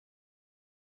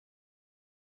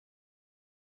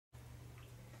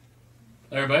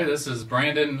Everybody, this is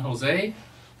Brandon Jose.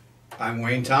 I'm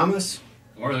Wayne Thomas.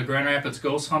 We're the Grand Rapids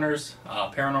Ghost Hunters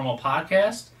Paranormal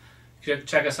Podcast.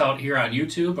 Check us out here on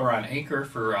YouTube or on Anchor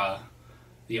for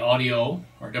the audio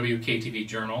or WKTV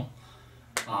Journal.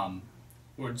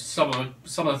 Some of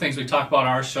the things we talk about on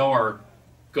our show are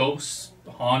ghosts,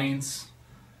 hauntings,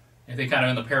 anything kind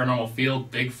of in the paranormal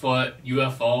field, Bigfoot,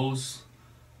 UFOs.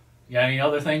 You got any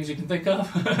other things you can think of?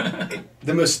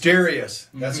 The mysterious.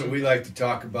 That's what we like to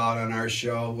talk about on our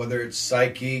show, whether it's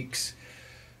psychics,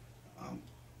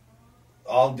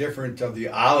 all different of the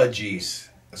ologies,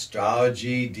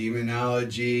 astrology,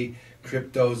 demonology,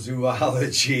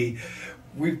 cryptozoology.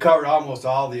 We've covered almost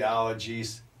all the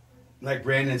ologies. Like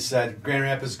Brandon said, Grand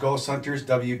Rapids Ghost Hunters,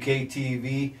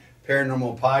 WKTV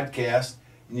Paranormal Podcast,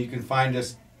 and you can find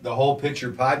us, the Whole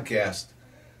Picture Podcast.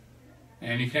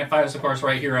 And you can find us, of course,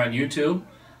 right here on YouTube.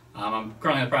 I'm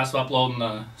currently in the process of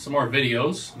uploading some more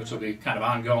videos, which will be kind of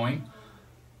ongoing.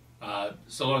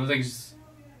 So one of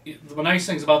the nice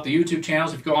things about the YouTube channel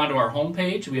is if you go onto our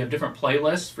homepage, we have different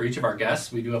playlists for each of our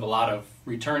guests. We do have a lot of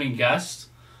returning guests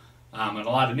and a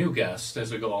lot of new guests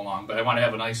as we go along. But I want to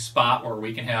have a nice spot where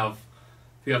we can have,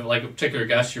 if you have like a particular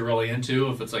guest you're really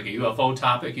into, if it's like a UFO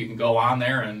topic, you can go on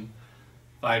there and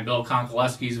find Bill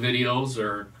Konkoleski's videos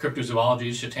or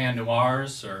Cryptozoology's Chatan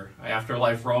Noirs or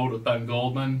Afterlife Road with Ben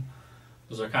Goldman.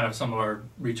 Those are kind of some of our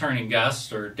returning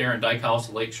guests, or Darren Dykehouse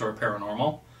of Lakeshore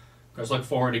Paranormal. Of course, look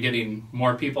forward to getting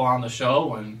more people on the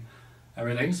show and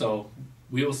everything. So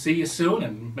we will see you soon,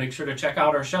 and make sure to check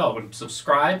out our show and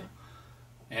subscribe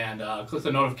and click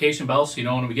the notification bell so you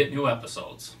know when we get new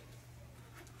episodes.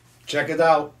 Check it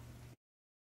out.